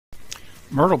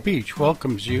Myrtle Beach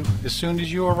welcomes you as soon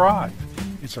as you arrive.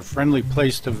 It's a friendly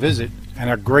place to visit and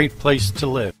a great place to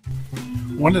live.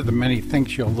 One of the many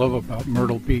things you'll love about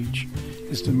Myrtle Beach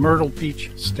is the Myrtle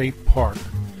Beach State Park,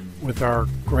 with our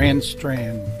Grand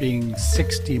Strand being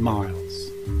 60 miles.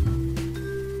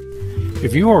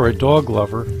 If you are a dog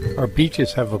lover, our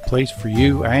beaches have a place for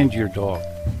you and your dog.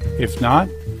 If not,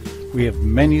 we have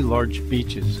many large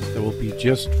beaches that will be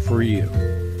just for you.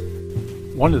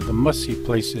 One of the must-see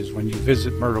places when you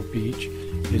visit Myrtle Beach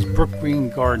is Brook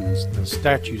Green Gardens. The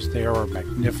statues there are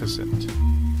magnificent.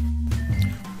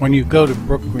 When you go to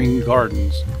Brook Green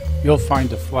Gardens, you'll find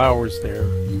the flowers there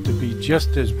to be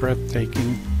just as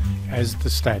breathtaking as the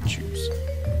statues.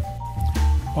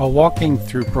 While walking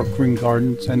through Brook Green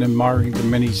Gardens and admiring the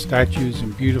many statues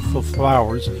and beautiful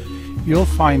flowers, you'll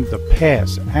find the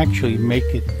paths actually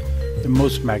make it the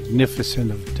most magnificent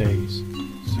of days.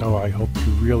 So I hope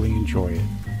you really enjoy it.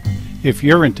 If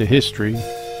you're into history,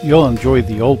 you'll enjoy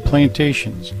the old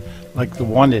plantations, like the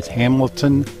one at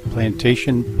Hamilton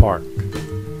Plantation Park.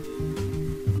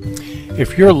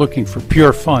 If you're looking for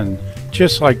pure fun,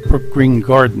 just like Brook Green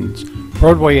Gardens,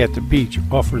 Broadway at the Beach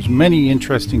offers many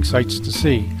interesting sights to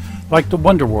see, like the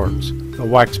Wonderworks, the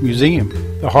Wax Museum,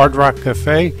 the Hard Rock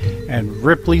Cafe, and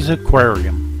Ripley's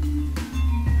Aquarium.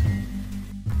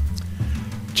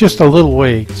 Just a little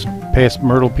ways past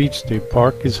Myrtle Beach State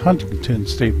Park is Huntington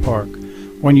State Park.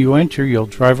 When you enter, you'll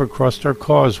drive across our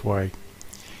causeway.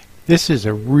 This is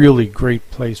a really great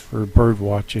place for bird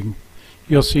watching.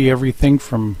 You'll see everything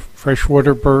from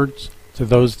freshwater birds to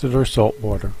those that are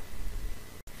saltwater.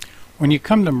 When you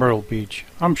come to Myrtle Beach,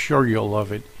 I'm sure you'll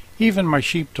love it. Even my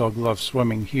sheepdog loves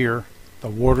swimming here. The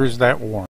water's that warm.